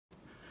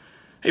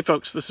Hey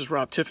folks, this is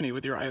Tiffany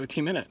with your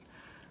IoT Minute.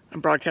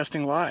 I'm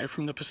broadcasting live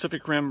from the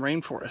Pacific Rim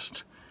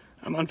rainforest.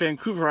 I'm on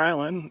Vancouver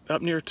Island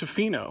up near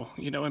Tiffany,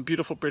 in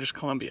beautiful British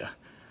Columbia.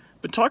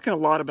 Been talking a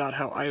lot about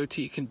how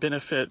IoT can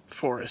benefit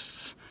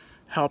forests,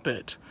 help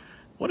it.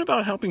 What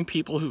about helping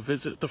people who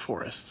visit the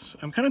forests?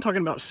 I'm kind of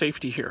talking about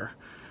safety here.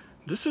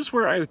 This is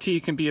where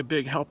IoT can be a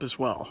big help as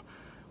well.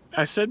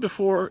 I said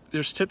before,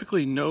 there's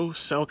typically no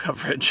cell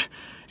coverage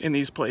in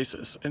these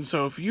places. And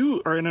so if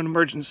you are in an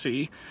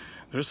emergency,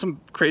 there's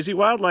some crazy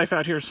wildlife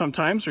out here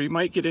sometimes, or you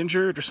might get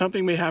injured, or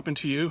something may happen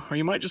to you, or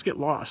you might just get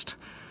lost.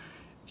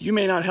 You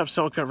may not have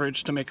cell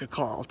coverage to make a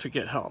call to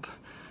get help.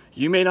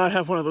 You may not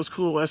have one of those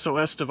cool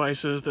SOS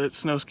devices that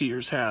snow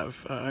skiers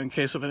have in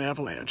case of an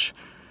avalanche.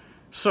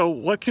 So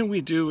what can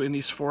we do in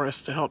these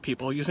forests to help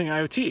people using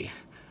IoT?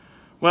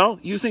 Well,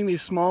 using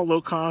these small,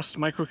 low-cost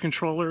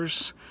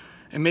microcontrollers,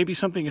 and maybe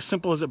something as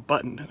simple as a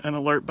button, an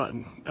alert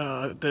button,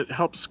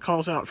 that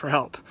calls out for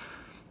help.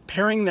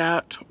 Pairing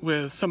that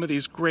with some of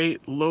these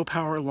great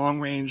low-power,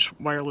 long-range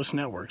wireless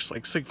networks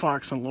like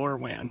Sigfox and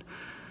LoRaWAN.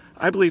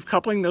 I believe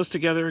coupling those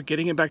together,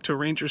 getting it back to a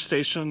ranger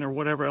station or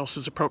whatever else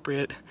is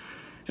appropriate,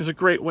 is a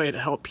great way to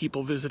help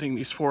people visiting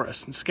these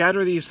forests, and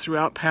scatter these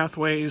throughout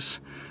pathways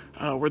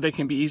where they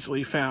can be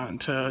easily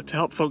found to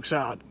help folks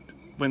out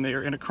when they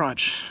are in a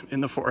crunch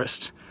in the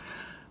forest.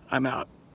 I'm out.